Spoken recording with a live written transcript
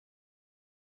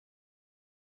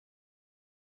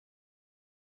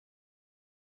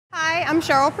Hi, I'm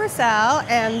Cheryl Purcell,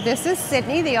 and this is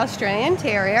Sydney, the Australian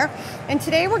Terrier. And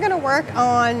today we're going to work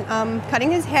on cutting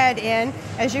his head in.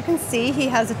 As you can see, he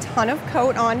has a ton of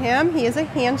coat on him. He is a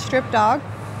hand-strip dog.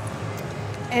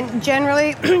 And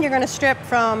generally, you're going to strip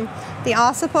from the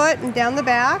occiput and down the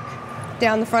back,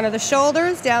 down the front of the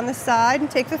shoulders, down the side,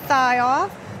 and take the thigh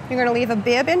off. You're going to leave a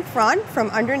bib in front from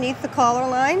underneath the collar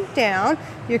line down.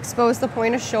 You expose the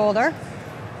point of shoulder.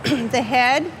 The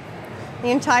head, the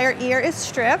entire ear is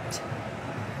stripped.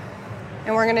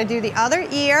 And we're going to do the other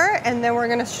ear, and then we're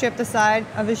going to strip the side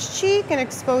of his cheek and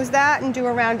expose that and do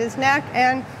around his neck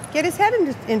and get his head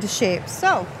into shape.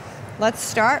 So let's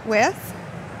start with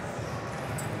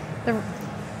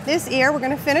this ear. We're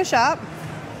going to finish up.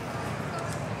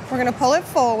 We're going to pull it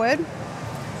forward.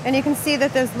 And you can see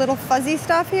that there's little fuzzy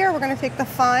stuff here. We're going to take the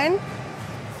fine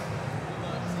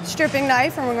stripping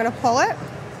knife and we're going to pull it.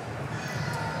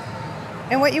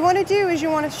 And what you want to do is you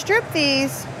want to strip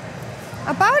these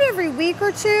about every week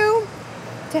or two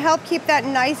to help keep that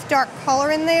nice dark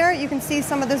color in there. You can see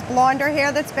some of this blonder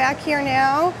hair that's back here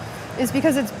now is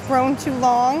because it's grown too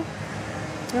long.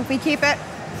 And if we keep it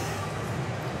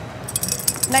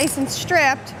nice and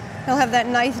stripped, he'll have that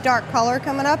nice dark color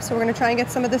coming up. So we're going to try and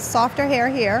get some of this softer hair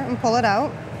here and pull it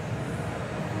out.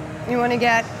 You want to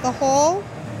get the hole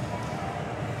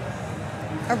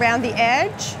around the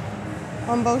edge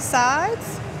on both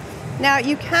sides. Now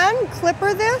you can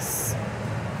clipper this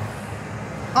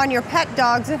on your pet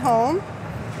dogs at home.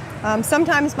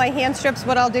 Sometimes my hand strips,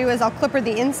 what I'll do is I'll clipper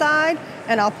the inside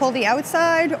and I'll pull the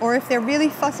outside, or if they're really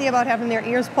fussy about having their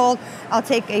ears pulled, I'll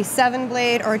take a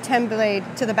 7-blade or a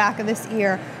 10-blade to the back of this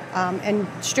ear and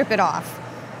strip it off.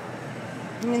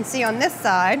 You can see on this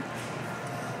side,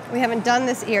 we haven't done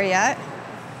this ear yet.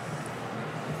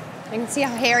 You can see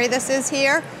how hairy this is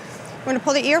here. We're going to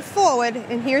pull the ear forward,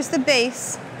 and here's the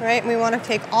base, right? And we want to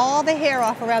take all the hair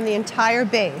off around the entire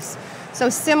base. So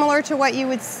similar to what you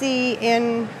would see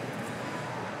in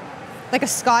like a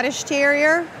Scottish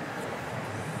Terrier.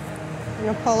 I'm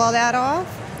going to pull all that off.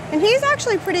 And he's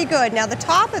actually pretty good. Now the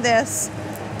top of this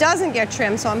doesn't get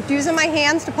trimmed, so I'm using my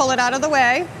hands to pull it out of the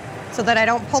way so that I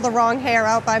don't pull the wrong hair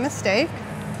out by mistake.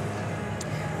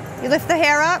 You lift the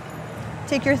hair up,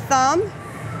 take your thumb,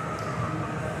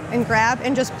 and grab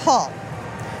and just pull.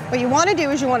 What you want to do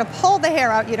is you want to pull the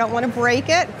hair out. You don't want to break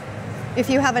it. If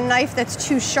you have a knife that's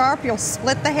too sharp, you'll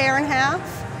split the hair in half,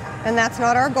 and that's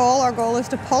not our goal. Our goal is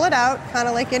to pull it out, kind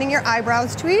of like getting your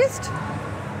eyebrows tweezed.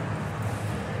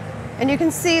 And you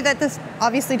can see that this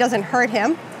obviously doesn't hurt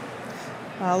him.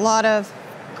 A lot of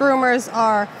groomers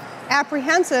are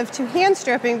apprehensive to hand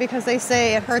stripping because they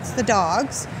say it hurts the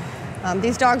dogs.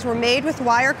 These dogs were made with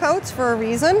wire coats for a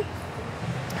reason,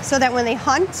 so that when they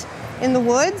hunt in the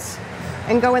woods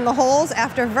and go in the holes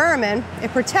after vermin,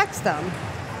 it protects them.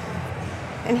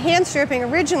 And hand stripping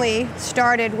originally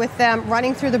started with them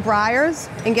running through the briars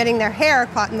and getting their hair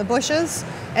caught in the bushes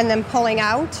and then pulling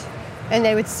out. And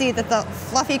they would see that the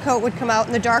fluffy coat would come out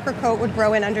and the darker coat would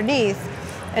grow in underneath.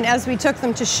 And as we took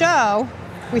them to show,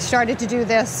 we started to do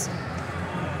this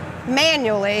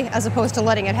manually as opposed to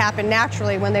letting it happen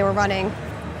naturally when they were running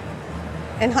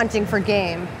and hunting for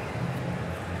game.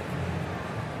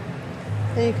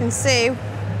 And you can see,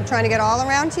 we're trying to get all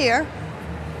around here.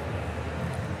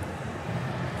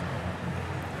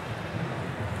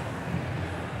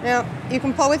 Now, you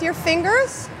can pull with your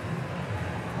fingers,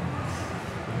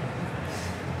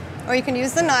 or you can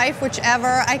use the knife,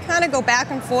 whichever. I kind of go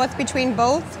back and forth between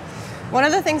both. One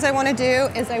of the things I want to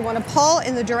do is I want to pull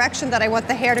in the direction that I want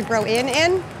the hair to grow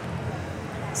in.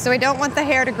 So I don't want the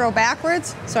hair to grow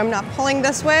backwards, so I'm not pulling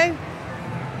this way.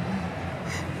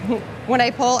 When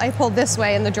I pull this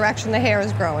way in the direction the hair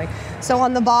is growing. So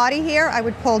on the body here, I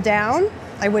would pull down,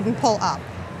 I wouldn't pull up.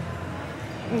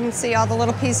 You can see all the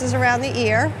little pieces around the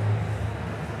ear.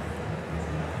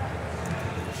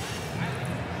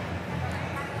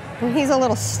 And he's a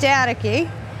little staticky,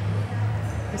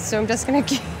 so I'm just going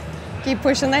to keep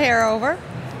pushing the hair over.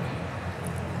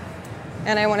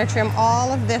 And I want to trim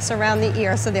all of this around the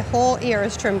ear, so the whole ear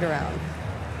is trimmed around.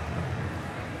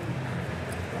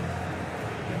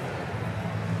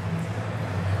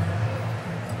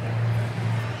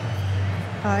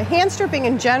 Hand stripping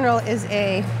in general is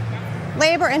a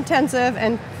labor-intensive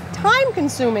and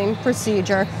time-consuming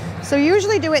procedure. So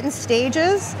usually do it in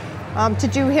stages. To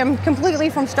do him completely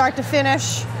from start to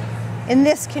finish in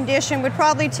this condition would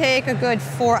probably take a good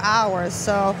 4 hours.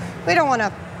 So we don't want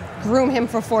to groom him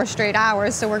for 4 straight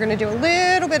hours, so we're going to do a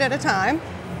little bit at a time.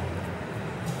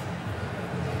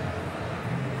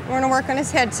 We're going to work on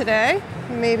his head today.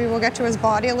 Maybe we'll get to his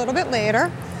body a little bit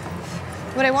later.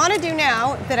 What I want to do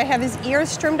now that I have his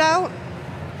ears trimmed out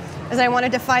is I want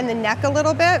to define the neck a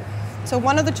little bit. So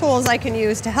one of the tools I can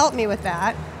use to help me with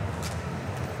that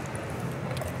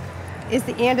is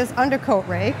the Anders undercoat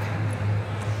rake.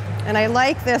 And I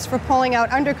like this for pulling out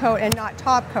undercoat and not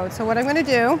top coat. So what I'm going to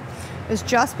do is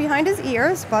just behind his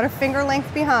ears, about a finger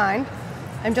length behind,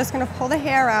 I'm just going to pull the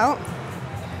hair out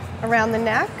around the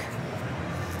neck.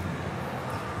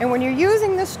 And when you're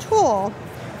using this tool,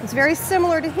 it's very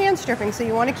similar to hand stripping, so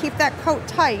you want to keep that coat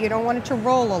tight. You don't want it to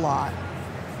roll a lot.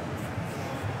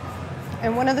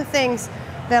 And one of the things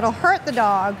that'll hurt the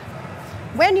dog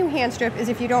when you hand strip is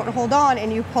if you don't hold on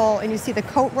and you pull and you see the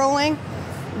coat rolling.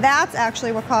 That's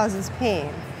actually what causes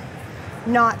pain.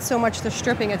 Not so much the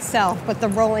stripping itself, but the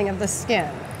rolling of the skin.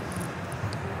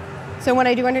 So when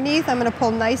I do underneath, I'm going to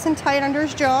pull nice and tight under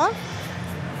his jaw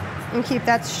and keep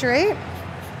that straight.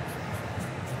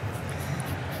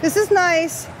 This is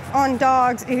nice on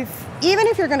dogs. Even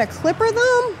if you're going to clipper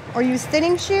them or use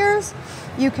thinning shears,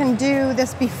 you can do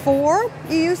this before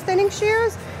you use thinning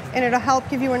shears, and it'll help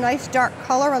give you a nice dark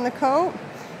color on the coat.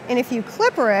 And if you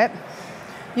clipper it,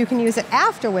 you can use it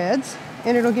afterwards,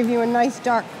 and it'll give you a nice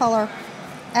dark color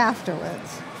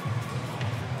afterwards.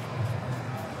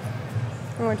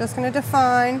 And we're just going to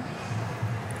define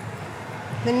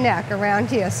the neck around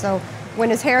here. So when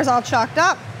his hair's all chalked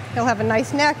up, he'll have a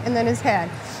nice neck, and then his head.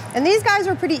 And these guys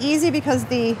are pretty easy because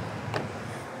the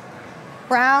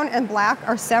brown and black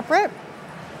are separate.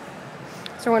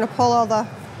 So we're going to pull all the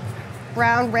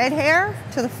brown red hair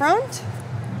to the front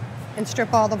and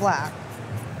strip all the black.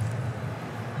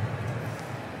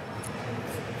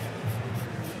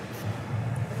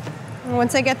 And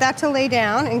once I get that to lay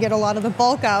down and get a lot of the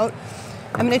bulk out,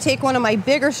 I'm going to take one of my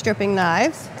bigger stripping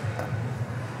knives,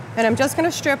 and I'm just going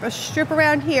to strip a strip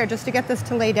around here just to get this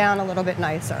to lay down a little bit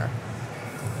nicer.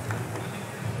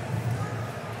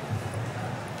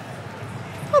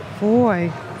 Oh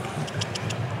boy.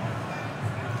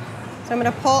 So I'm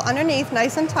going to pull underneath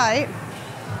nice and tight,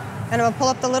 and I'm going to pull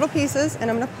up the little pieces, and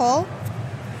I'm going to pull.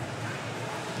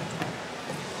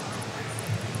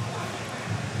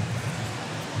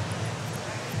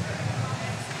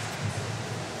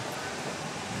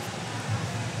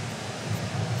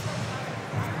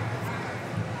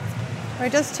 I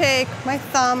just take my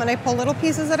thumb and I pull little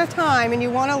pieces at a time, and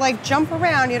you want to like jump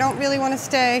around. You don't really want to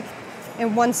stay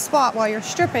in one spot while you're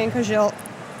stripping because you'll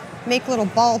make little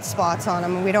bald spots on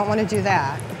them, and we don't want to do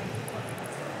that.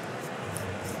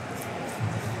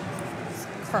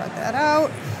 Part that out.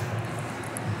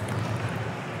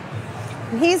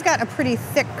 And he's got a pretty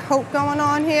thick coat going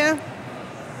on here.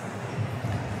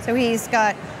 So he's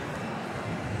got,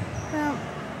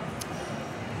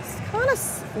 it's kind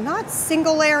of not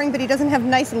single layering, but he doesn't have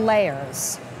nice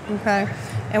layers, okay?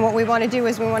 And what we want to do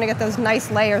is we want to get those nice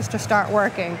layers to start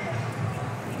working.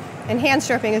 And hand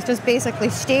stripping is just basically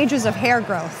stages of hair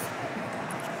growth.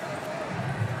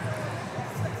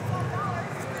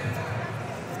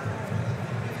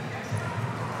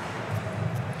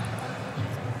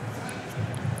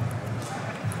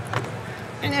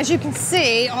 And as you can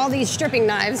see, all these stripping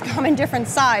knives come in different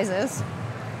sizes.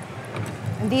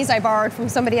 And these I borrowed from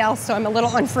somebody else, so I'm a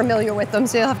little unfamiliar with them,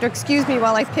 so you'll have to excuse me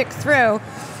while I pick through.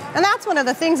 And that's one of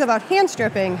the things about hand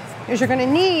stripping, is you're going to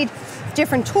need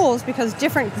different tools because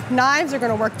different knives are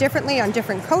going to work differently on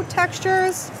different coat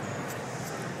textures,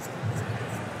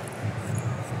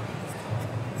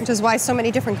 which is why so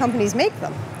many different companies make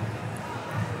them.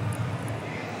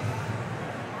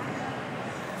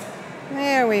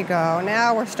 There we go.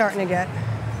 Now we're starting to get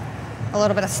a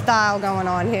little bit of style going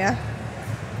on here.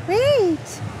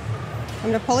 Wait. I'm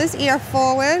going to pull his ear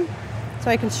forward so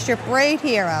I can strip right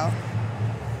here out.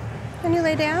 Can you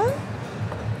lay down?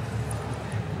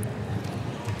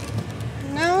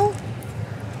 No?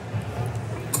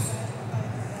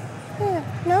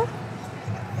 Yeah, no?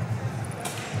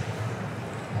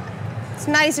 It's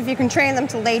nice if you can train them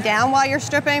to lay down while you're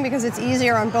stripping because it's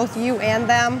easier on both you and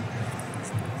them.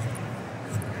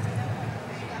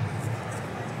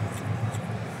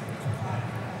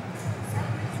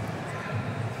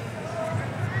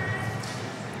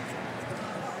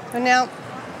 So now,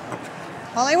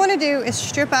 all I want to do is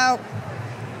strip out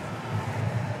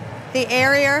the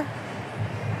area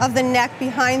of the neck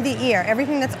behind the ear.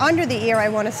 Everything that's under the ear I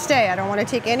want to stay. I don't want to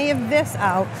take any of this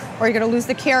out or you're going to lose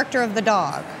the character of the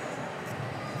dog.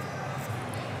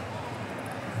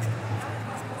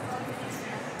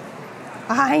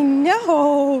 I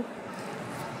know.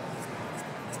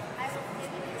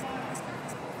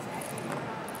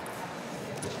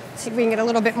 See if we can get a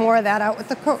little bit more of that out with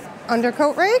the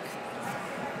undercoat rake.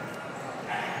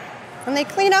 And they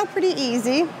clean out pretty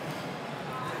easy.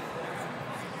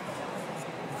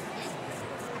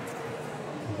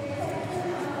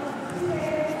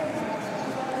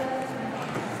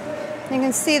 You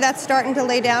can see that's starting to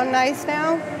lay down nice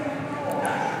now.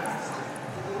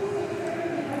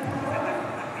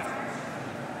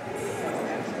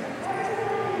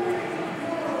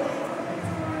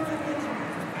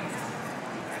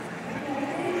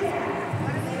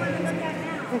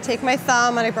 I take my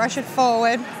thumb and I brush it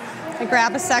forward. I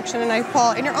grab a section and I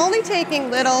pull. And you're only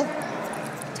taking little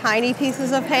tiny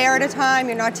pieces of hair at a time.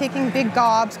 You're not taking big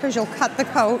gobs because you'll cut the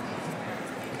coat.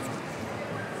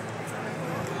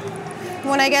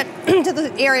 When I get to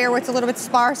the area where it's a little bit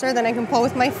sparser, then I can pull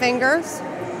with my fingers.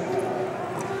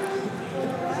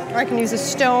 Or I can use a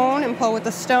stone and pull with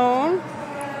the stone.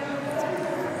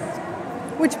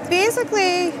 Which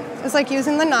basically is like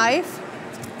using the knife.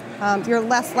 You're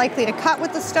less likely to cut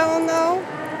with the stone though.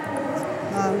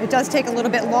 It does take a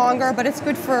little bit longer, but it's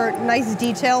good for nice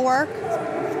detail work.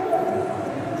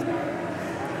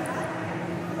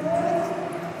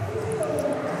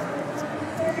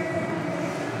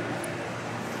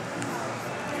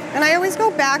 And I always go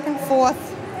back and forth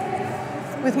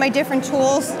with my different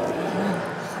tools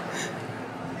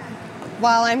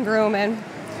while I'm grooming.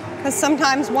 Because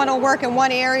sometimes one will work in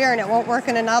one area and it won't work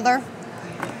in another.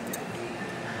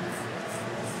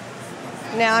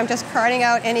 Now I'm just carting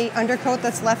out any undercoat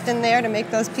that's left in there to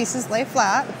make those pieces lay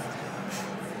flat.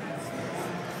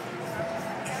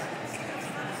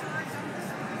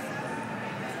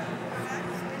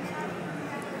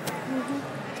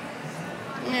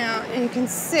 Now you can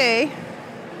see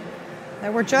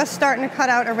that we're just starting to cut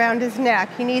out around his neck.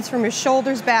 He needs from his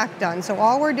shoulders back done. So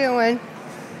all we're doing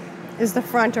is the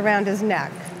front around his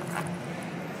neck.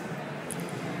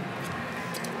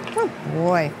 Oh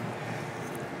boy.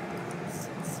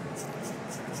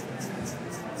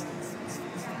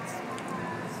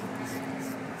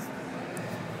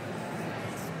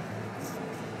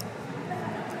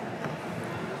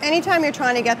 Anytime you're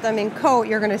trying to get them in coat,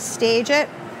 you're going to stage it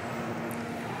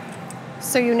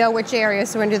so you know which area.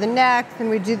 So we're going to do the neck, then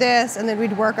we'd do this, and then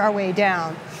we'd work our way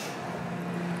down.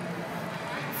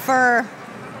 For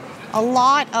a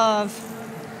lot of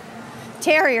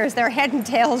terriers, their head and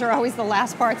tails are always the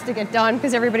last parts to get done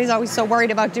because everybody's always so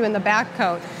worried about doing the back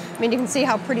coat. I mean, you can see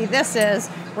how pretty this is,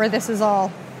 where this is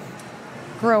all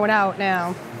growing out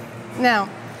now. Now,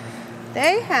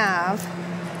 they have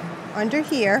under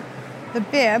here the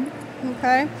bib,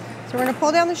 okay? So we're gonna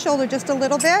pull down the shoulder just a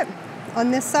little bit on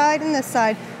this side and this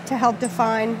side to help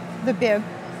define the bib.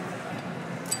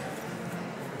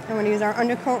 I'm gonna use our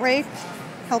undercoat rake,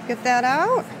 help get that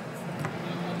out.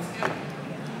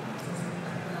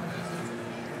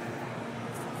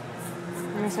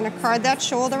 I'm just gonna card that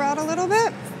shoulder out a little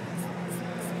bit.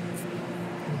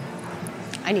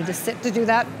 I need to sit to do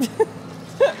that.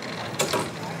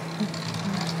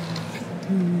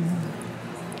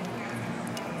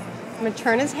 I'm gonna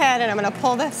turn his head and I'm gonna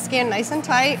pull the skin nice and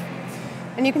tight.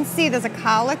 And you can see there's a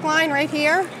cowlick line right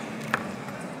here.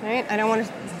 Right? I don't want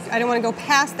to go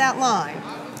past that line.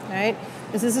 Right?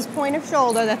 This is his point of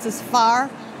shoulder. That's as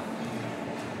far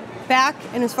back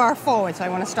and as far forward. So I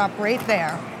want to stop right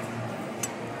there.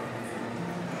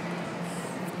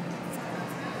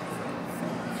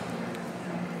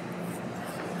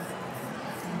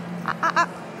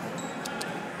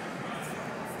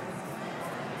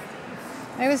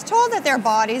 I was told that their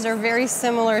bodies are very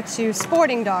similar to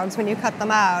sporting dogs when you cut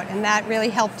them out, and that really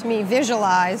helped me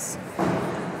visualize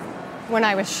when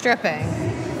I was stripping.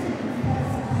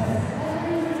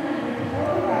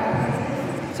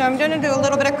 So I'm going to do a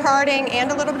little bit of carding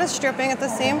and a little bit of stripping at the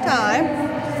same time.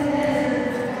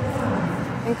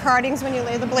 And carding's when you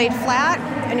lay the blade flat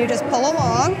and you just pull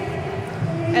along,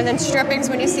 and then stripping's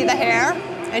when you see the hair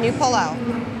and you pull out.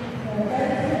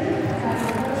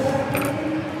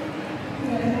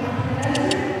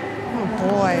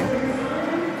 Boy.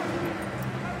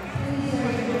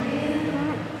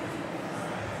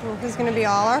 Well, this is going to be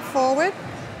all our forward,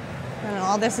 and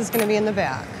all this is going to be in the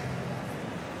back.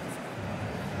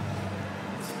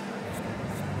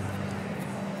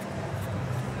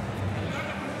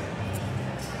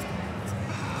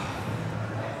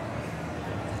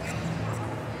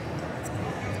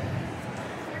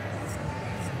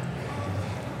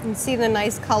 You can see the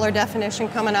nice color definition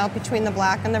coming out between the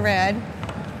black and the red.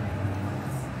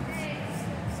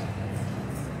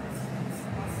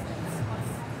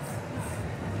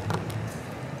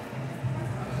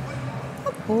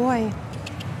 Boy.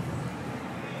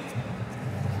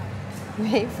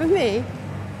 Wait for me.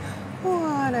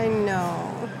 What I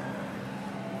know.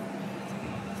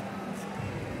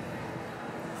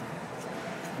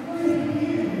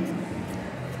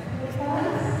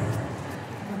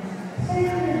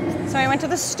 So I went to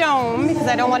the stone because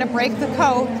I don't want to break the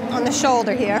coat on the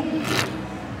shoulder here.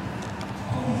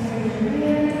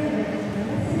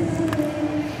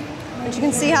 You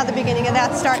can see how the beginning of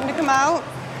that's starting to come out.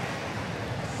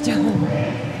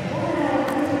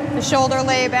 The shoulder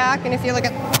lay back, and if you look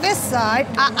at this side,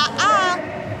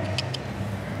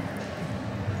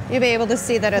 you'll be able to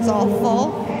see that it's all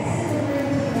full.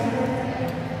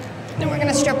 And we're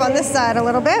gonna strip on this side a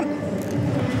little bit.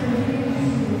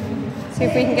 See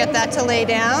if we can get that to lay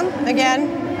down. Again,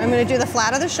 I'm gonna do the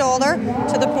flat of the shoulder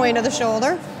to the point of the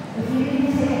shoulder.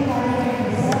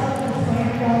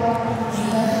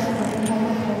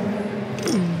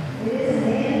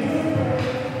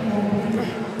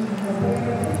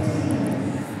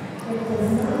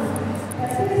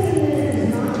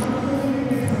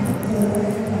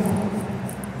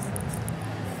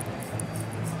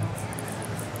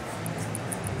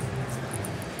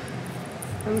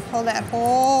 And pull that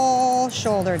whole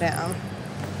shoulder down.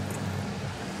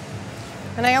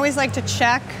 And I always like to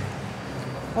check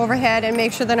overhead and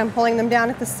make sure that I'm pulling them down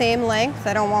at the same length.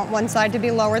 I don't want one side to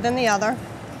be lower than the other.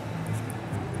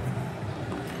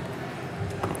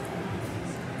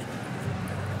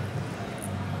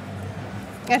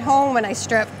 At home when I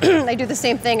strip, I do the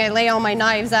same thing. I lay all my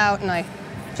knives out and I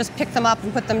just pick them up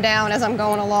and put them down as I'm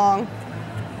going along.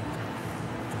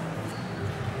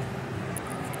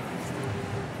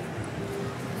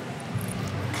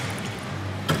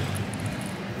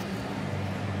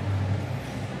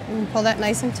 And pull that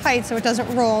nice and tight so it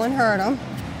doesn't roll and hurt them.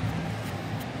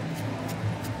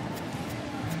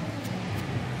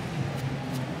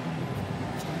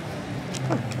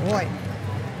 Oh boy.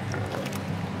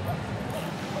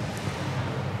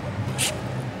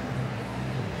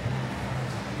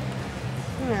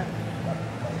 Yeah.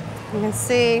 You can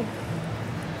see.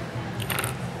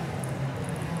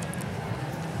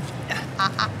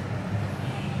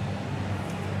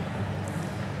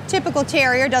 Typical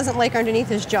terrier doesn't like underneath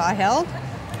his jaw held.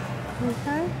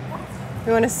 Okay.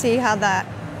 We want to see how that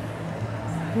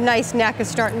nice neck is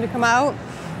starting to come out.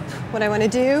 What I want to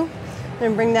do, I'm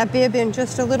going to bring that bib in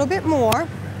just a little bit more.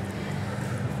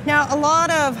 Now, a lot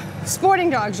of sporting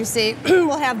dogs, you see,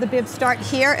 will have the bib start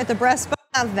here at the breastbone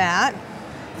of that.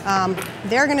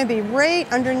 They're going to be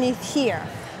right underneath here,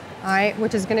 all right,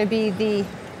 which is going to be the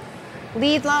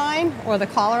lead line or the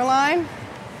collar line.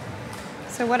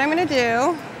 So what I'm going to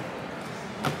do,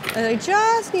 I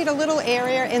just need a little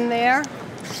area in there,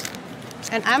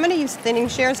 and I'm going to use thinning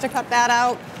shears to cut that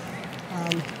out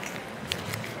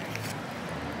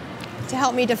to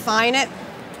help me define it.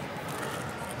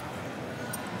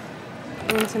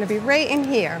 And it's going to be right in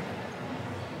here,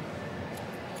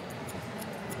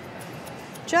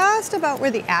 just about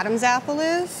where the Adam's apple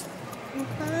is.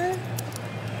 Okay.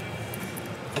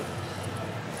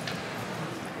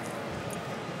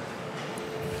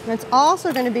 That's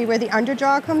also going to be where the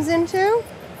underjaw comes into.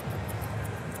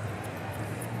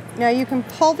 Now you can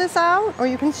pull this out or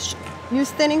you can use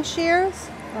thinning shears.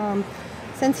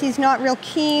 Since he's not real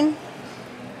keen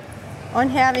on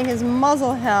having his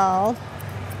muzzle held,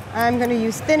 I'm going to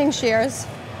use thinning shears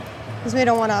because we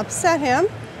don't want to upset him.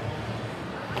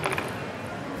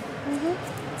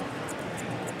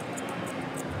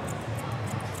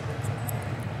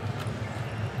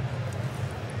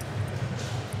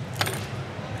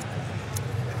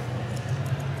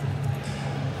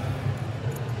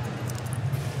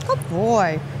 Good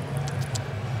boy.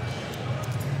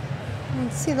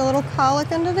 And see the little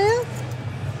colic under there?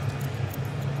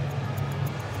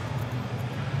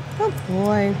 Good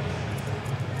boy.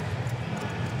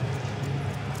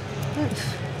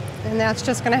 And that's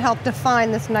just going to help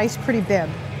define this nice, pretty bib.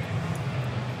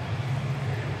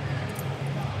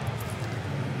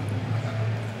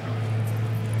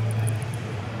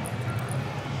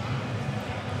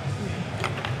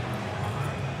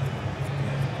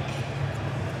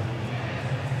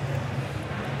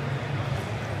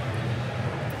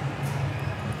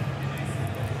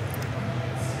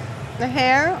 The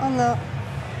hair on the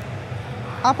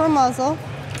upper muzzle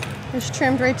is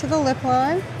trimmed right to the lip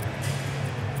line.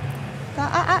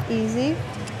 Easy.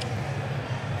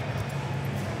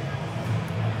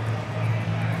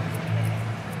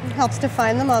 It helps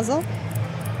define the muzzle.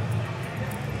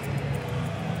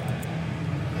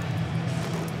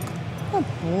 Oh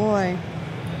boy.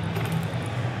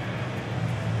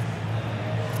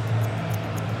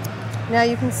 Now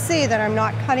you can see that I'm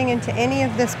not cutting into any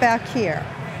of this back here.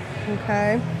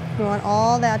 Okay? We want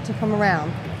all that to come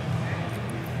around.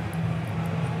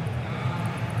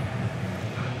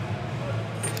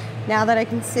 Now that I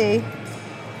can see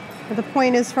where the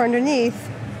point is for underneath,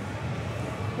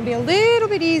 it'll be a little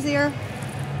bit easier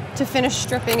to finish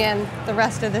stripping in the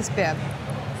rest of this bib.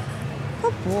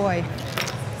 Oh boy.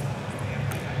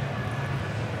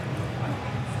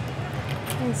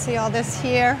 You can see all this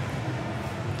here.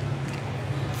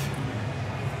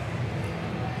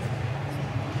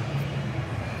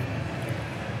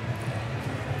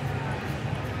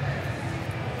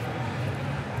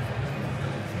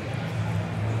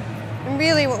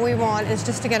 really what we want is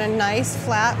just to get a nice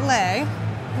flat lay,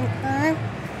 okay?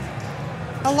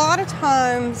 A lot of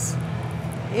times,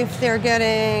 if they're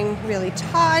getting really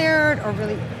tired or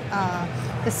really,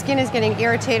 the skin is getting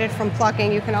irritated from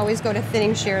plucking, you can always go to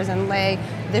thinning shears and lay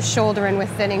this shoulder in with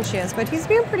thinning shears. But he's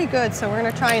being pretty good, so we're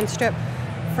gonna try and strip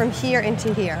from here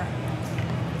into here.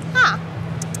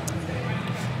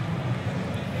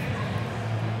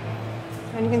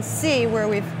 And you can see where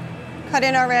we've cut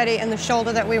in already and the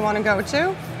shoulder that we want to go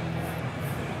to.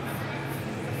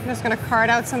 I'm just going to card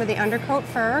out some of the undercoat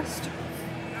first.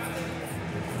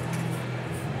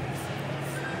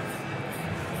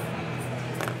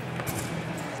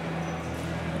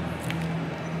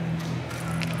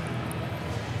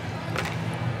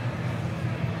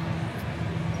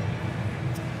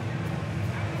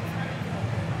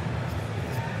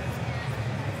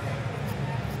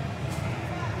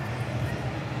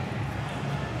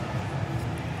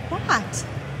 What?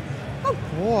 Oh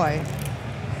boy.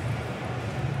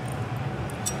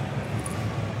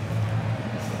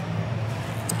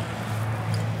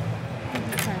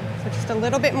 Okay, so just a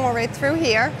little bit more right through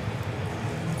here.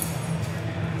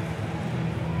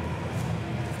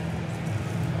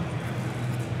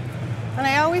 And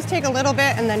I always take a little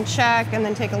bit and then check, and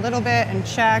then take a little bit and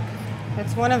check.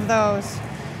 It's one of those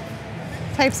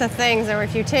types of things where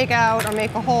if you take out or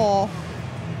make a hole,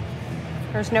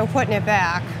 there's no putting it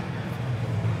back.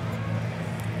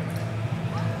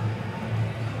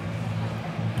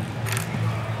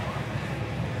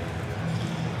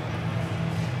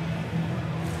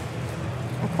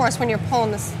 Of course, when you're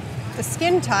pulling the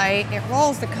skin tight, it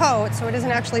rolls the coat, so it isn't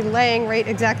actually laying right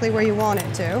exactly where you want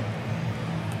it to.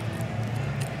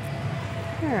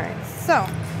 All right, so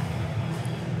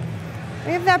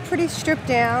we have that pretty stripped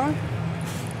down.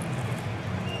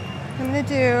 I'm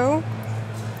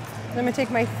gonna take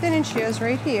my thinning shears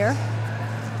right here.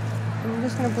 I'm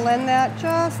just gonna blend that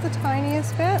just the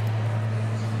tiniest bit.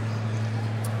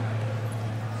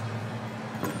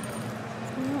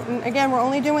 And again, we're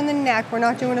only doing the neck. We're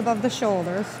not doing above the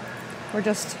shoulders. We're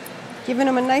just giving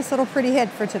them a nice little pretty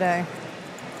head for today.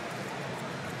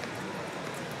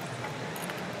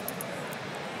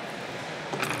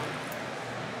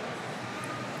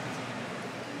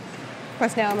 Of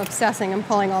course, now I'm obsessing and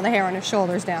pulling all the hair on his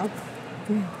shoulders down.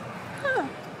 Huh.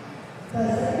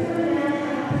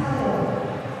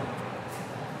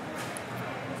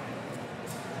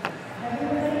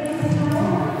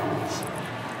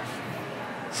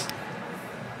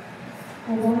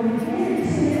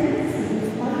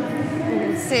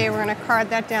 See, we're going to card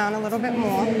that down a little bit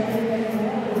more.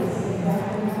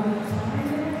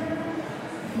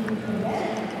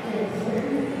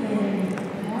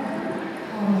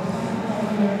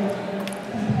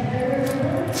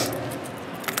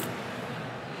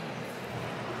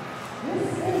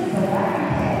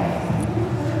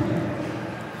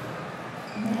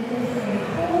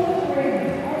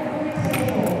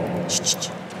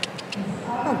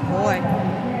 Oh boy.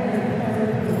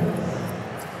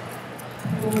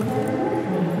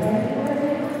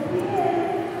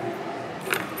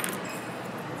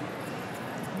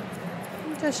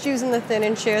 Just using the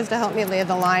thinning shears to help me lay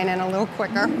the line in a little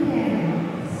quicker. And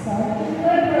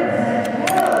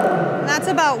that's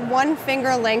about 1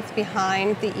 finger length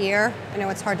behind the ear. I know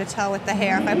it's hard to tell with the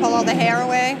hair. If I pull all the hair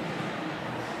away,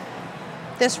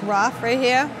 this ruff right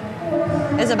here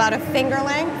is about 1 finger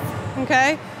length,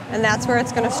 okay? And that's where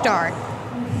it's gonna start.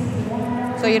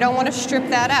 So you don't wanna strip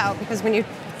that out, because when you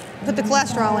put the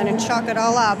cholesterol in and chalk it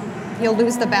all up, you'll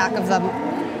lose the back of the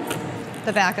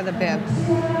bib.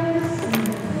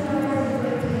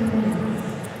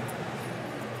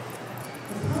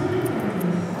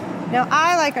 Now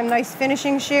I like a nice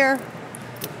finishing shear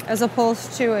as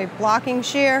opposed to a blocking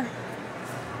shear.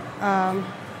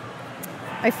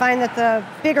 I find that the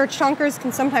bigger chunkers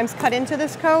can sometimes cut into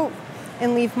this coat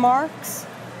and leave marks,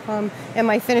 and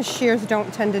my finished shears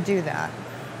don't tend to do that.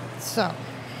 So,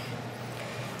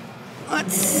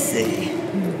 let's see.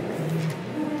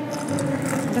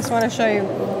 Just want to show you,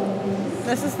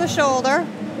 this is the shoulder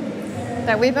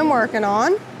that we've been working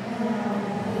on.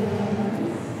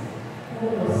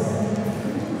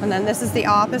 And then this is the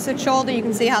opposite shoulder. You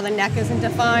can see how the neck isn't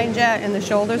defined yet and the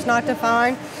shoulder's not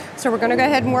defined. So we're gonna go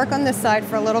ahead and work on this side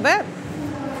for a little bit.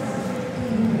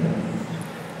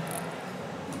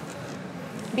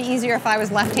 It'd be easier if I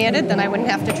was left-handed, then I wouldn't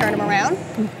have to turn him around.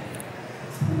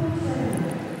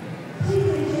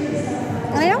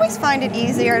 And I always find it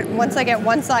easier once I get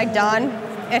one side done.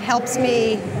 It helps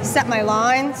me set my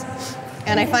lines,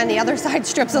 and I find the other side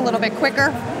strips a little bit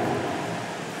quicker.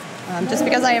 Just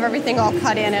because I have everything all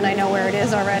cut in and I know where it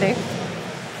is already.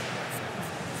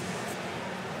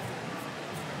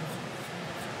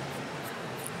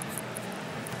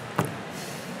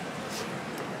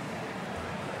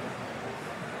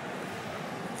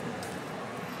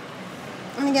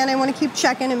 again, I want to keep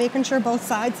checking and making sure both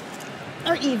sides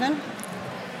are even.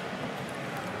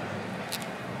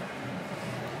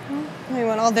 We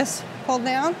want all this pulled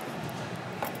down.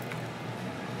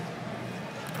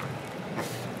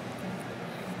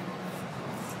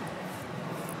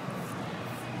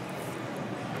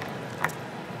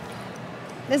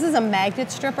 This is a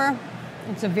magnet stripper.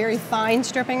 It's a very fine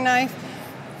stripping knife.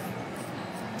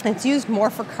 It's used more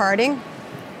for carding.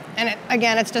 And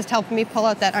again, it's just helping me pull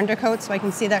out that undercoat so I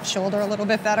can see that shoulder a little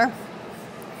bit better.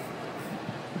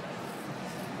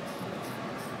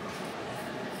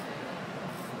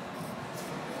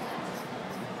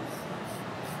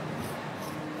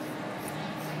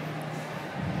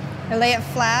 I lay it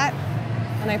flat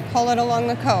and I pull it along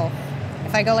the coat.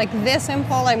 If I go like this and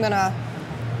pull, I'm gonna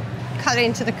cut it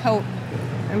into the coat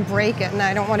and break it, and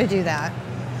I don't want to do that.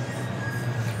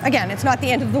 Again, it's not the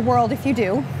end of the world if you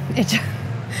do. It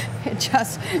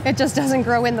just doesn't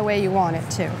grow in the way you want it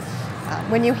to.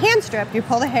 When you hand strip, you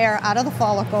pull the hair out of the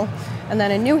follicle and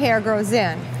then a new hair grows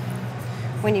in.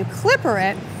 When you clipper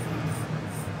it,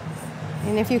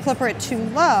 and if you clipper it too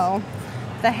low,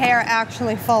 the hair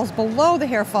actually falls below the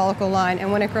hair follicle line,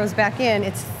 and when it grows back in,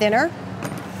 it's thinner,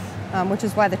 which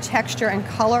is why the texture and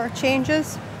color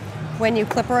changes when you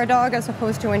clipper a dog as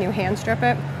opposed to when you hand strip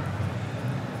it.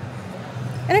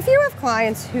 And if you have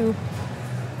clients who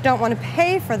don't want to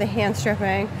pay for the hand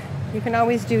stripping, you can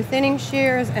always do thinning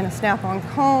shears and a snap-on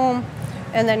comb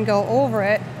and then go over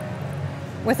it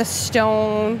with a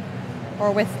stone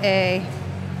or with a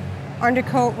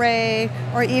undercoat rake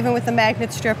or even with the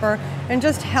magnet stripper, and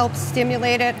just help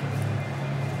stimulate it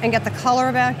and get the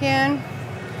color back in.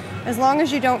 As long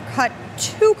as you don't cut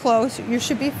too close, you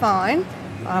should be fine.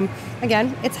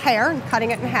 Again, it's hair, and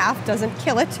cutting it in half doesn't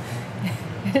kill it.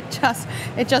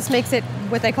 It just makes it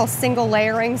what they call single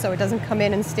layering, so it doesn't come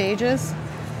in stages.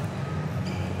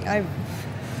 I've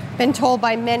been told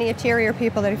by many Terrier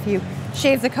people that if you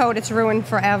shave the coat, it's ruined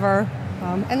forever.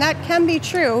 And that can be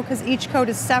true because each coat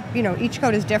is each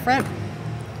coat is different.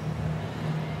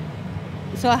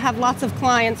 So I have lots of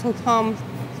clients who come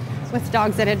with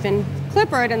dogs that had been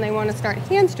clippered and they want to start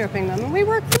hand stripping them, and we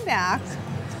work them back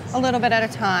a little bit at a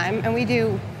time, and we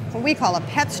do what we call a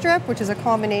pet strip, which is a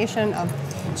combination of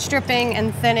stripping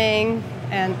and thinning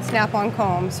and snap-on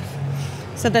combs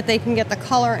so that they can get the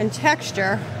color and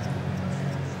texture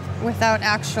without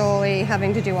actually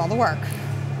having to do all the work.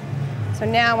 So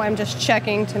now I'm just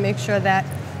checking to make sure that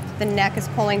the neck is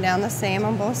pulling down the same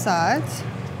on both sides.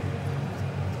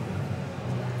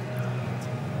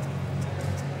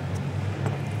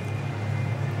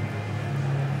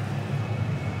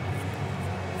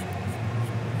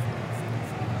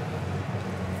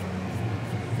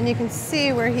 And you can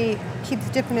see where he keeps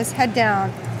dipping his head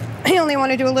down. I only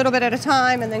want to do a little bit at a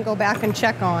time and then go back and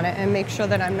check on it and make sure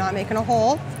that I'm not making a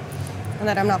hole and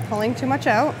that I'm not pulling too much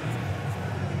out.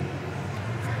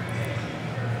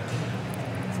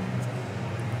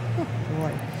 Oh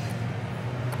boy.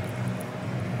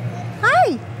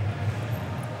 Hi!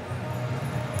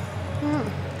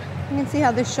 You can see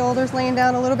how this shoulder's laying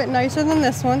down a little bit nicer than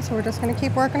this one, so we're just going to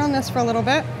keep working on this for a little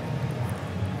bit.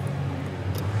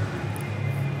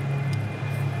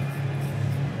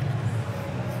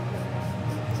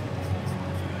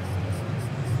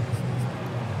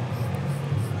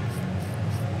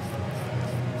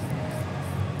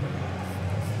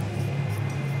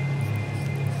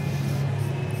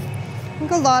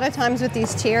 A lot of times with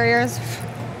these Terriers,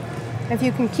 if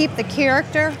you can keep the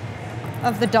character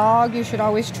of the dog, you should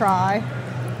always try.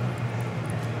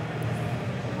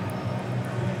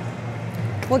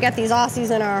 We'll get these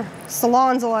Aussies in our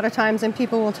salons a lot of times, and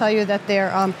people will tell you that they're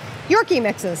Yorkie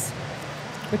mixes,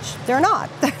 which they're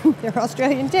not. They're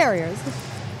Australian Terriers.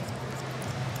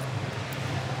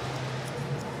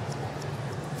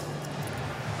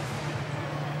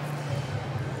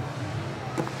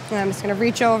 And I'm just going to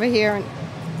reach over here and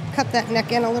cut that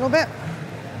neck in a little bit.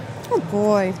 Oh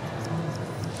boy.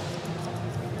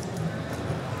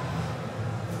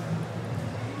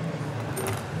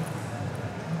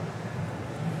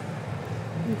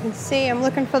 You can see I'm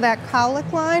looking for that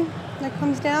cowlick line that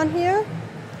comes down here.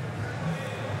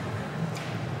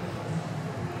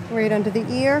 Right under the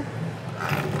ear.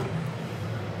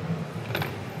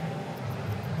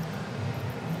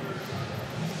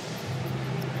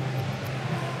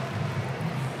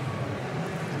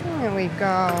 There we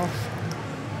go.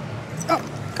 Oh,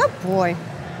 good boy.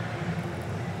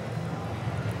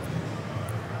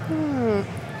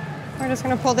 We're just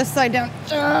going to pull this side down.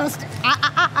 Just,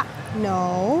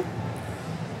 No.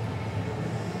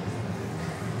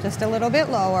 Just a little bit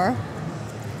lower.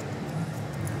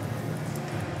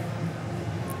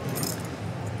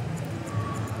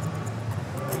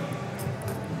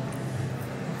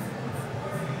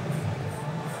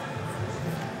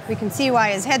 We can see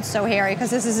why his head's so hairy, because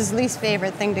this is his least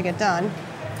favorite thing to get done.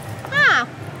 Ah!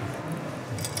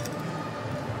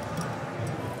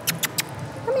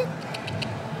 Come here.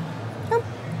 Come.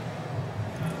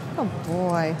 Oh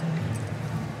boy.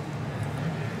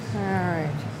 All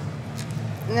right.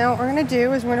 Now what we're gonna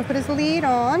do is we're gonna put his lead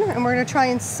on, and we're gonna try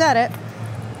and set it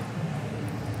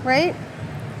right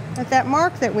at that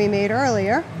mark that we made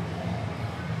earlier.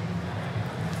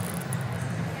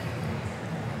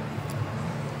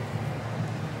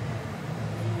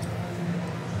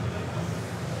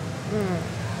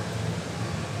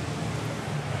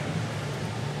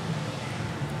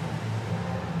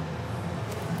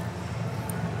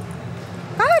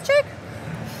 Hi, chick.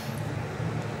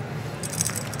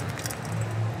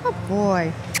 Oh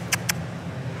boy.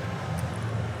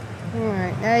 All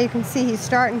right, now you can see he's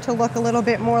starting to look a little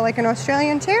bit more like an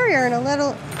Australian Terrier and a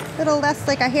little less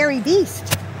like a hairy beast.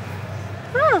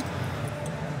 Huh.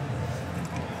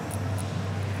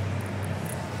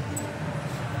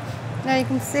 Now you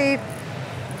can see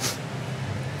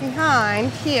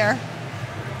behind here,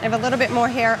 I have a little bit more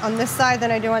hair on this side than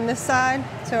I do on this side,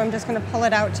 so I'm just going to pull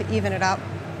it out to even it up.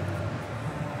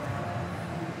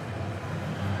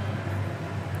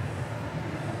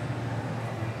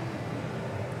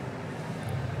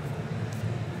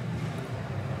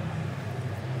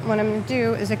 What I'm going to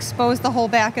do is expose the whole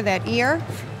back of that ear.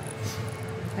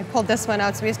 I pulled this one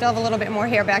out, so we still have a little bit more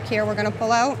hair back here we're going to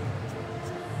pull out.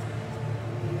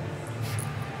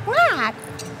 What?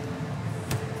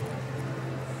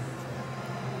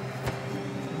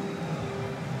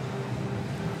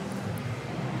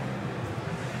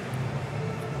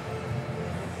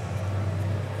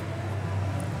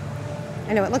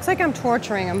 I know it looks like I'm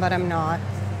torturing him, but I'm not.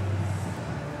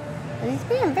 And he's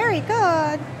being very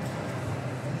good.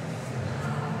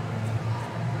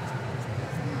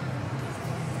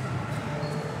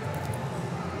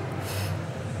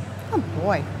 Oh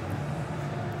boy.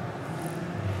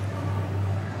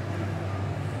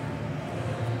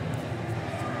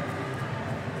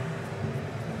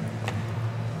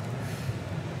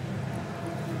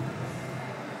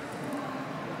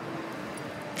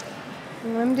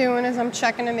 What I'm doing is I'm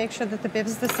checking to make sure that the bib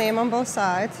is the same on both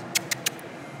sides.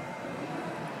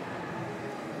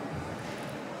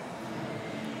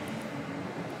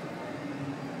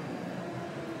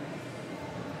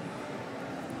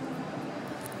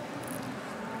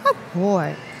 Oh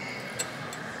boy.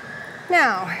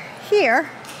 Now, here,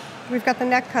 we've got the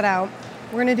neck cut out.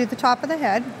 We're gonna do the top of the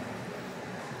head.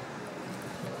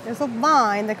 There's a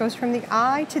line that goes from the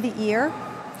eye to the ear,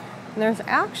 and there's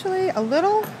actually a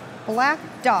little black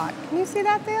dot. Can you see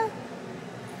that there?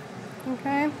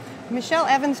 Okay. Michelle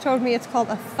Evans told me it's called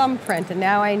a thumbprint, and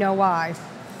now I know why.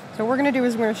 So what we're gonna do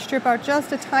is we're gonna strip out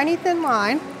just a tiny thin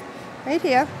line right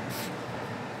here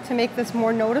to make this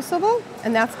more noticeable,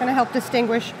 and that's gonna help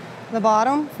distinguish the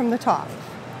bottom from the top.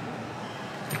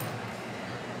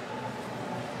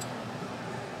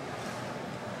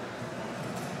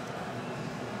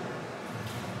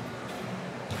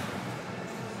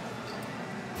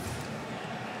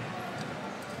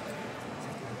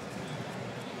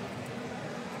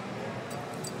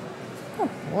 Oh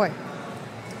boy.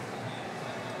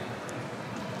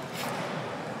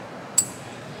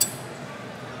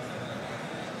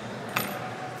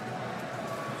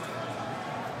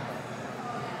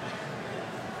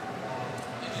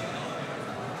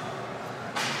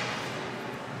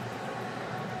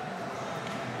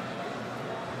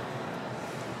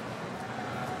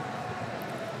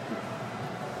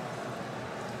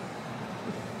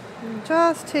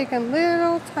 Just taking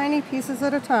little tiny pieces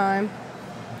at a time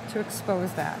to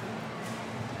expose that.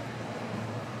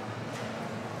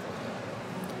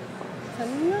 So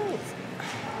nice.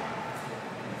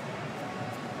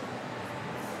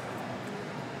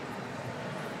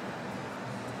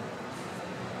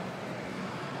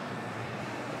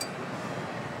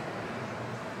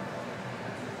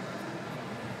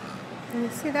 And you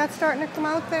see that starting to come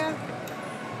out there?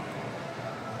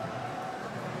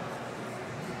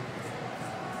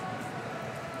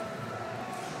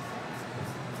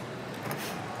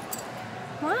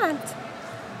 What?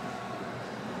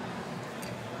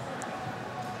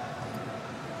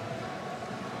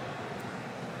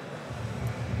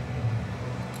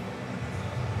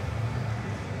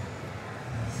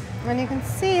 And you can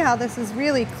see how this is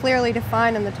really clearly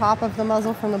defined in the top of the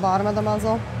muzzle from the bottom of the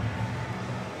muzzle.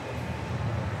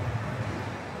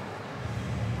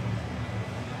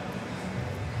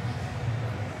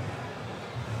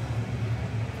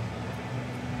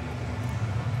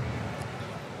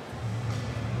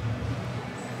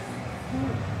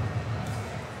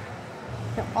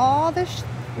 Now all this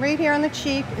right here on the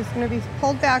cheek is going to be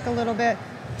pulled back a little bit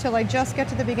till I just get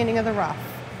to the beginning of the ruff.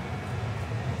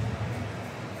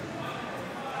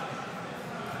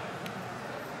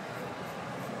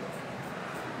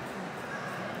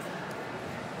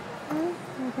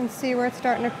 You can see where it's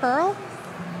starting to curl.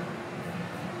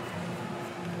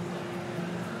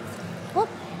 Oh,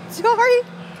 sorry.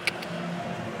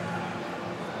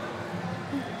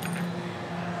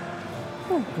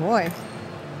 Oh boy.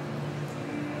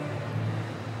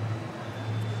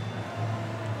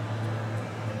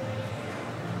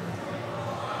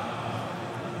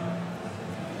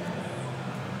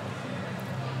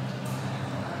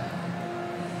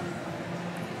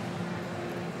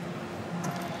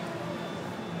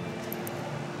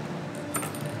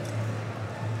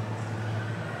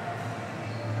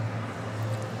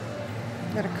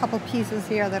 Got a couple pieces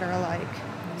here that are like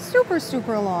super,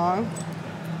 super long.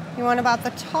 You want about the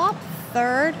top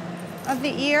third of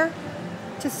the ear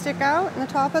to stick out in the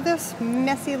top of this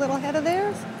messy little head of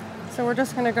theirs. So we're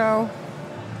just gonna go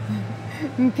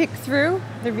and pick through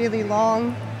the really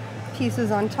long pieces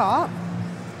on top.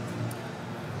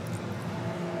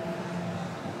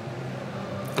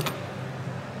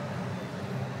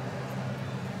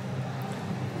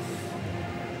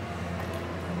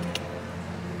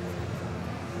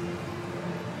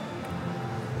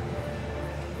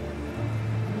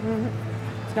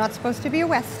 It's not supposed to be a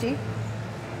Westie.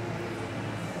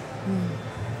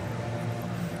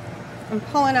 I'm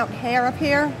pulling out hair up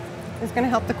here. It's going to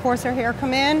help the coarser hair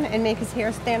come in and make his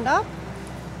hair stand up.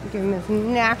 Give him his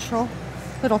natural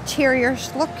little terrier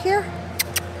look here.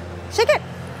 Shake it.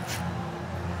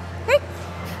 Hey.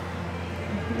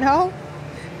 No.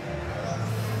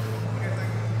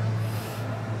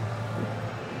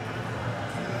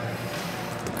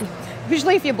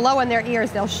 Usually if you blow in their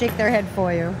ears, they'll shake their head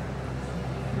for you.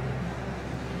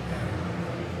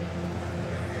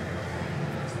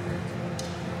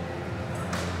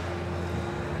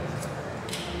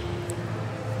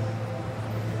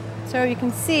 So you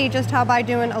can see just how by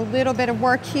doing a little bit of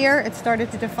work here, it started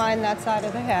to define that side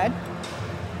of the head.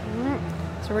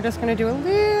 So we're just going to do a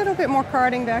little bit more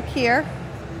carding back here.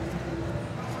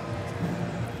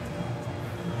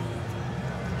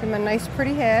 Give him a nice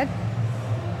pretty head.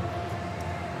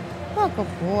 Oh,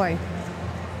 good boy.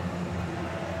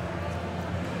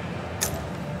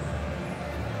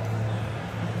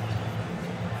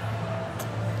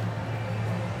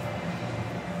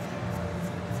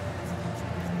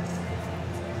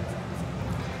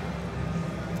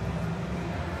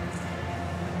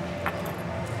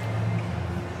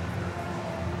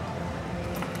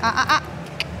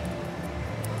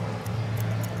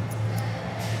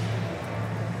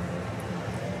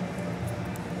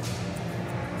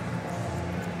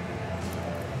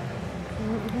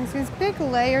 There's these big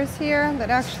layers here that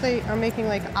actually are making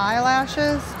like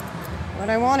eyelashes. What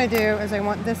I want to do is I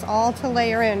want this all to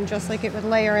layer in just like it would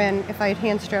layer in if I had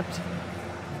hand stripped.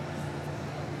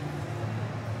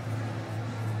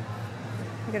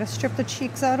 I'm going to strip the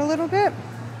cheeks out a little bit.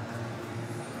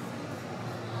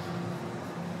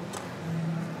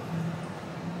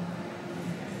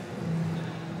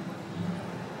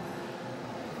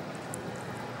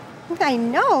 I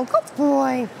know, good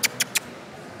boy.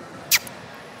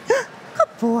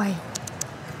 Good boy.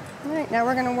 All right, now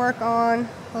we're gonna work on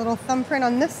a little thumbprint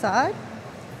on this side.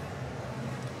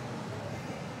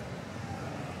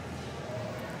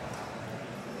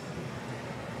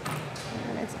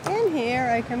 And it's in here,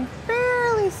 I can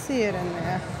barely see it in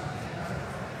there.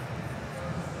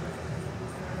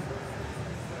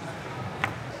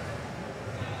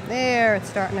 There, it's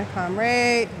starting to come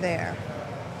right there.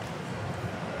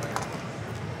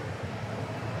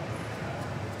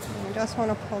 Just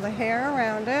want to pull the hair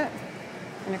around it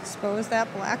and expose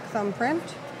that black thumbprint,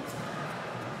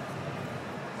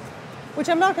 which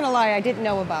I'm not going to lie, I didn't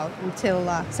know about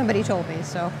until somebody told me.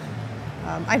 So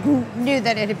I knew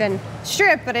that it had been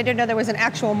stripped, but I didn't know there was an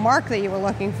actual mark that you were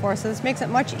looking for. So this makes it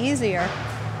much easier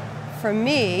for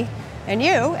me and you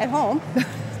at home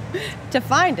to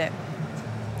find it.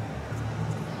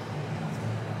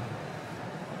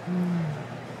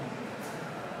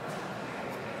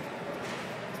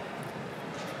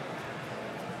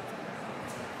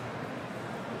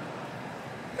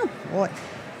 Boy.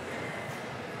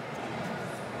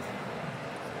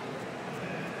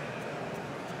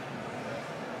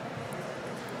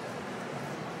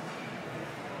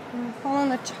 I'm pulling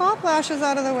the top lashes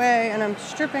out of the way and I'm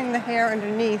stripping the hair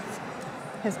underneath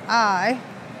his eye.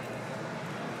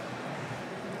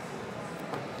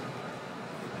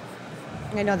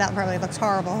 I know that probably looks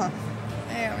horrible, huh?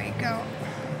 There we go.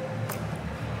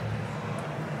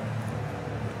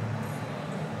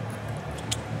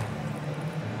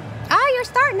 you're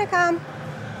starting to come.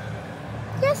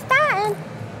 You're starting.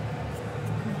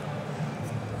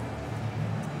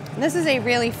 And this is a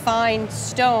really fine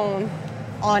stone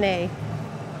on a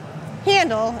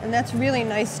handle, and that's really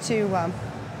nice to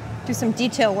do some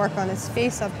detail work on his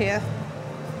face up here.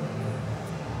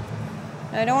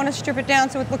 I don't want to strip it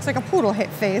down so it looks like a poodle hit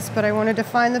face, but I want to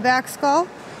define the back skull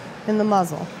and the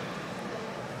muzzle.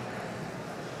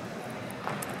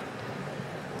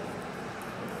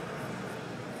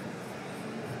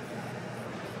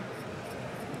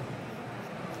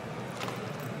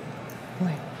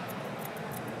 Wait.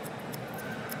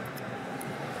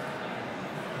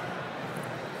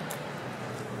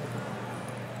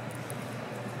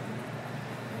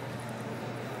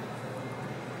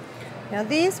 Now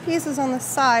these pieces on the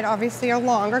side obviously are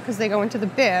longer because they go into the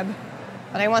bib,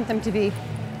 but I want them to be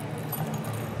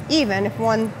even if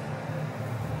one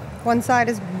side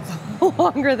is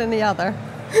longer than the other.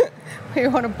 We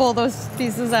want to pull those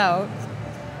pieces out.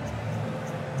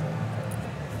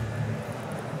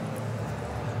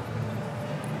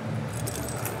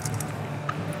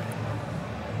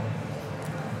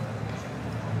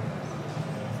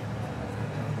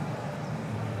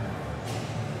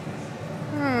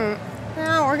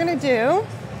 Now what we're going to do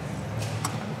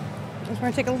is we're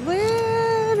going to take a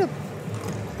little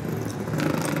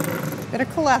bit of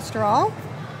cholesterol.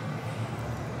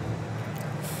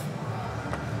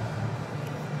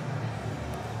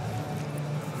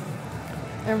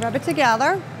 And rub it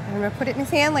together. And I'm going to put it in his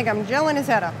hand like I'm gelling his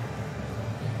head up.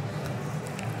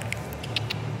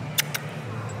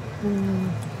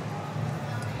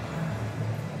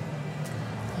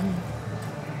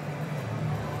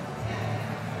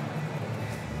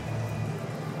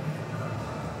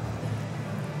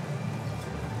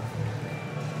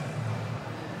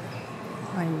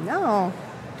 I know.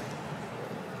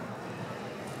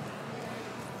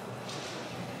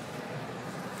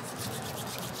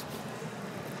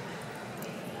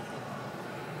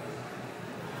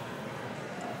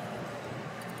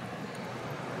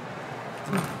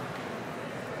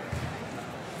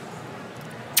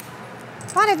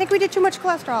 What? I think we did too much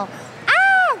cholesterol.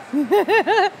 Ah!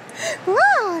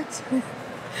 What?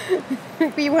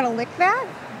 You want to lick that?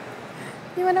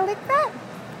 You want to lick that?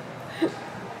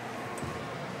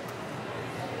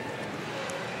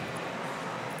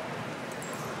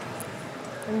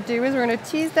 What we're going to do is we're going to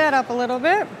tease that up a little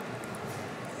bit.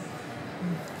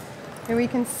 And we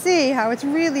can see how it's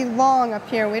really long up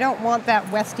here. We don't want that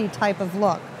Westie type of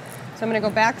look. So I'm going to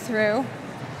go back through.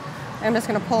 I'm just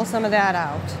going to pull some of that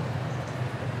out.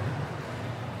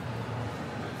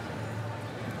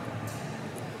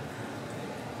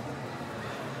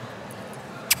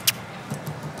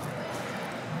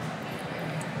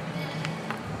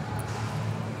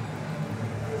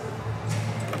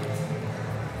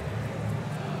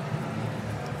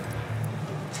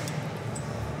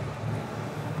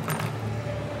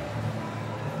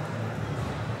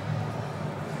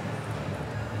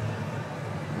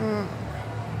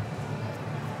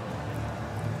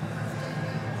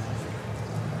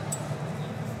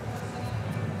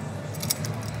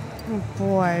 Oh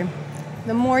boy,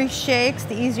 the more he shakes,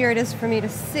 the easier it is for me to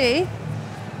see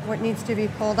what needs to be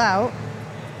pulled out.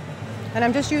 And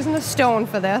I'm just using the stone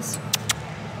for this.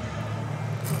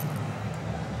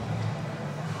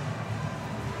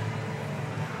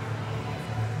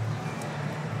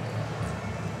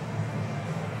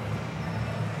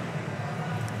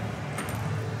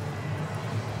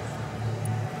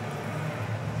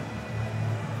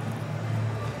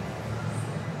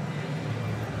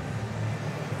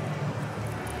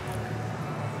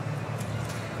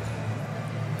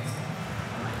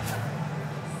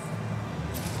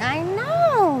 I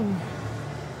know.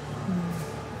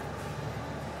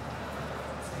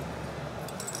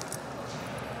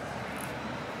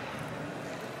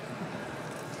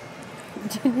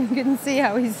 You can see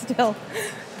how he's still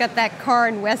got that car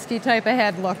and Westie type of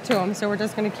head look to him. So we're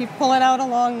just going to keep pulling out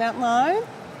along that line.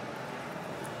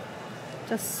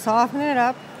 Just soften it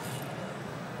up.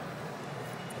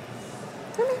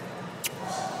 Come here.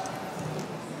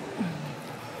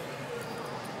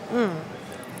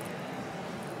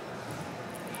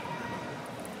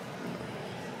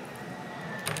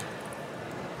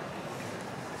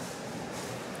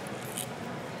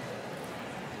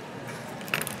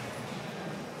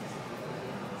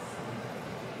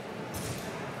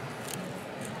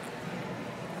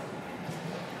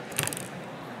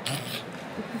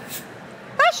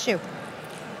 Bless you.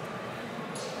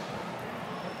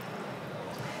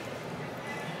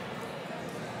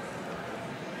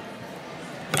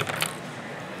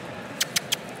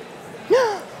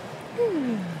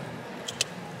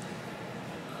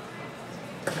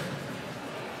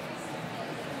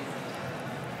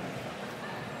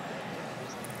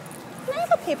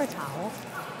 paper towel.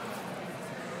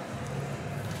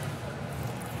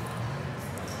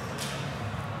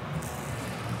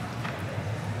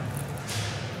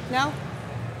 No?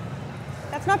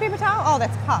 That's not paper towel? Oh,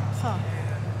 that's cups, huh?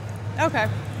 Okay,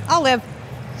 I'll live.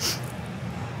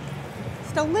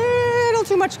 Just a little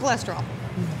too much cholesterol.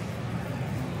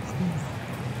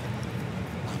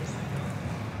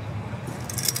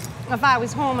 If I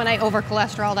was home and I over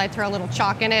cholesteroled, I'd throw a little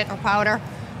chalk in it or powder.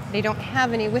 They don't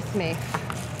have any with me.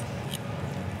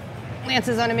 Lance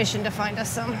is on a mission to find us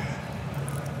some.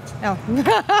 Oh.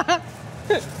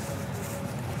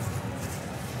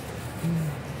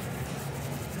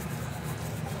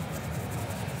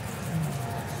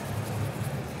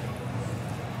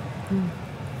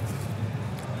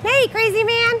 Hey, crazy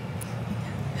man.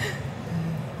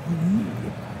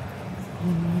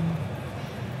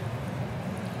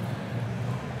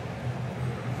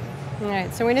 All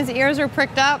right, so when his ears are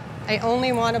pricked up, I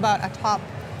only want about a top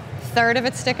third of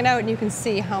it sticking out, and you can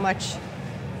see how much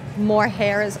more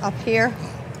hair is up here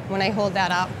when I hold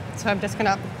that up. So I'm just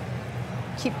gonna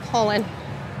keep pulling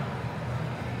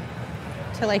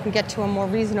till I can get to a more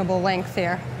reasonable length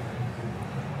here.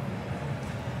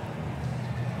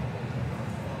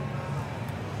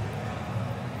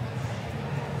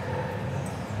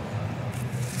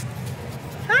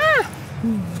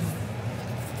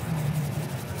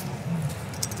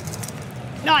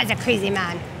 No, it's a crazy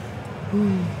man.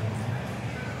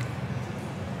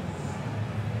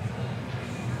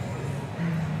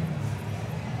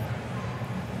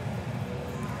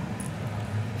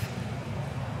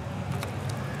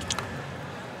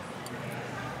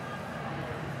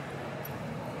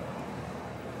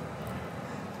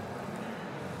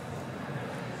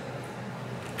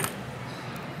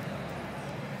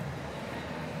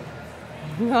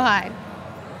 What?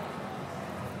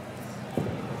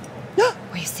 What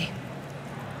do you see?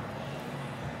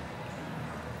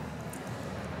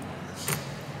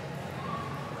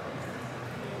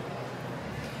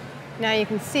 Now you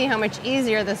can see how much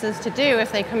easier this is to do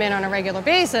if they come in on a regular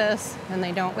basis and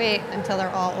they don't wait until they're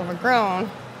all overgrown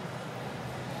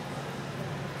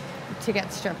to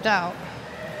get stripped out.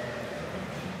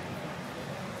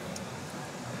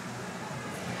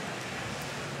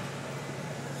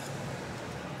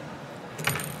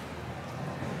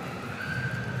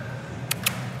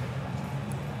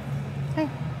 Okay.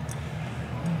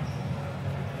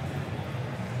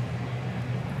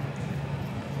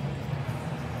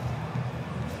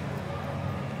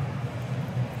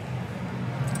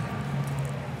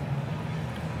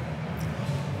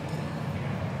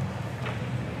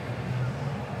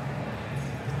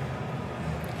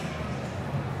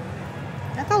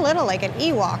 That's a little like an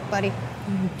Ewok, buddy.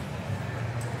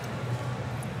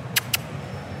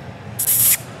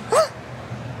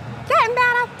 Getting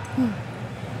better.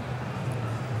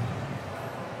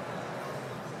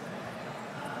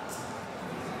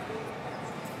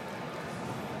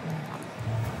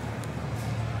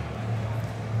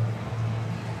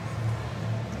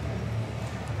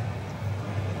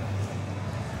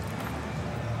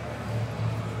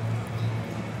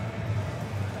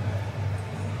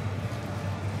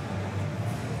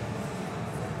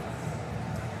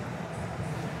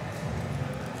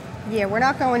 Yeah, we're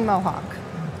not going Mohawk.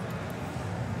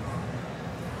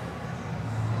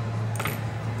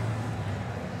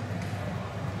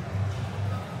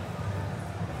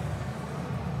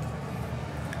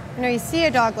 You know, you see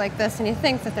a dog like this and you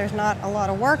think that there's not a lot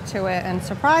of work to it, and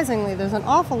surprisingly, there's an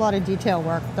awful lot of detail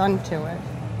work done to it.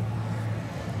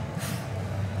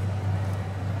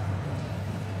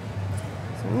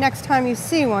 So next time you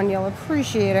see one, you'll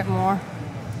appreciate it more.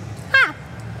 Ha!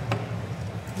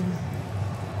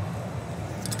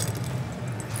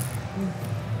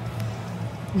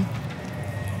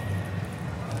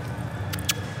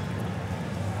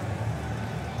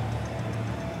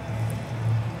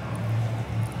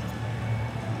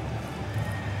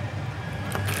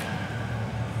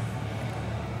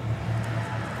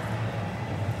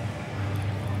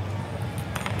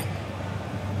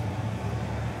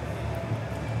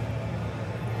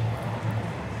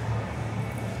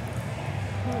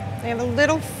 They have a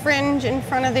little fringe in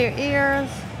front of their ears.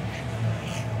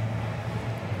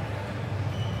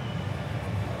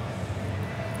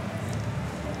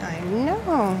 I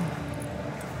know.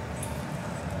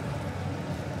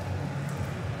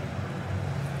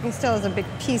 He still has a big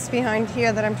piece behind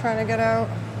here that I'm trying to get out.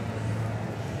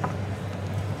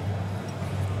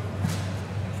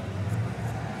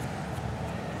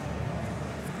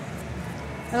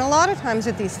 And a lot of times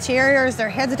with these terriers, their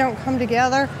heads don't come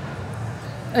together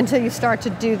until you start to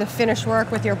do the finish work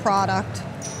with your product.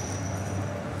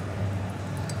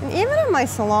 And even in my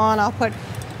salon, I'll put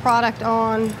product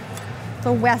on the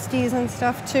Westies and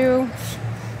stuff too,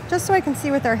 just so I can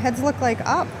see what their heads look like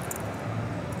up.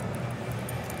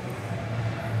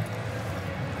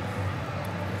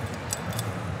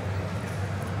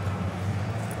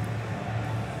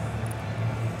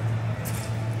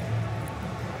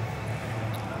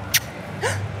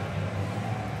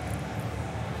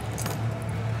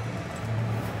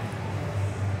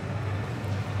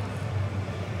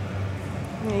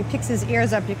 When he picks his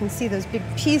ears up, you can see those big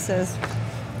pieces,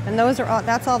 and those are all,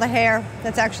 that's all the hair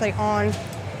that's actually on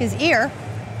his ear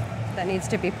that needs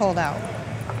to be pulled out.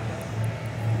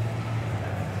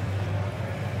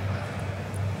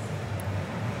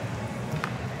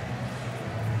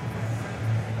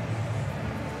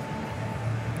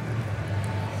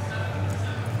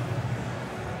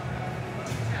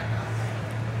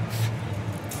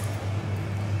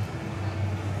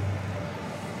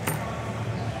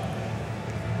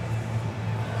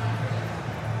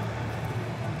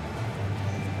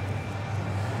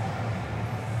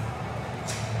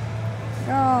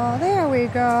 Oh, there we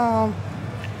go.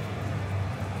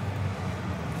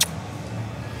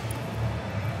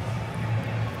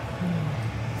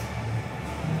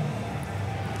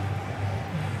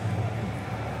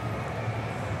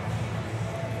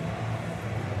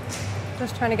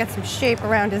 Just trying to get some shape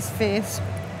around his face.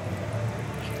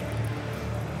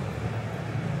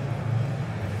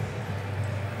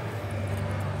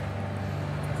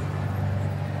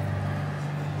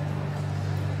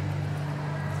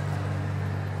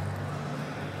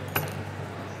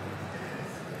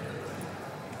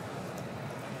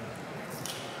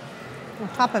 The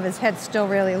top of his head's still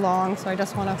really long, so I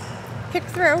just want to pick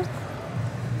through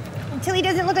until he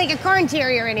doesn't look like a corn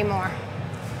terrier anymore.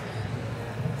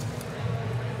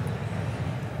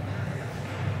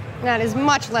 That is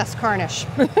much less carnish.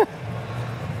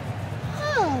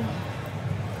 Oh.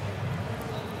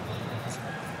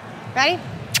 Ready?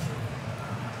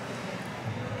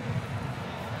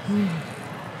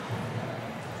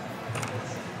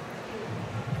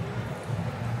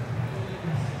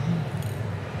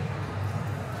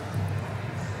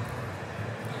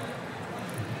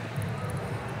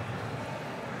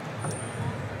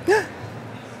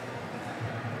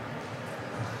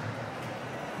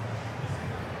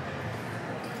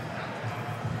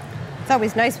 It's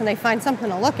always nice when they find something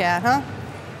to look at, huh?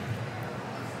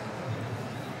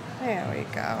 There we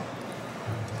go.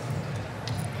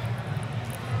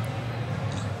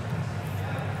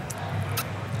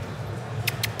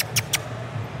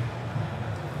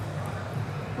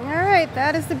 All right,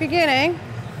 that is the beginning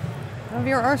of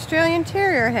your Australian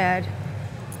Terrier head.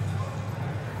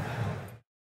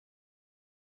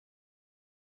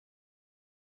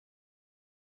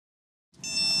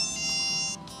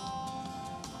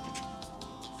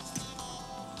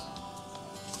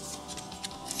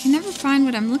 I can never find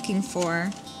what I'm looking for.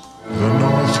 The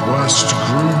Northwest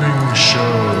Grooming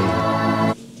Show.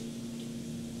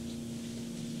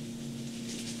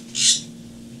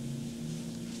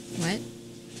 What?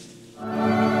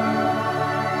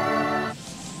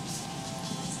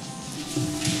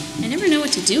 I never know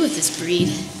what to do with this breed.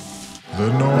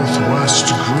 The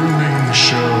Northwest Grooming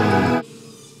Show.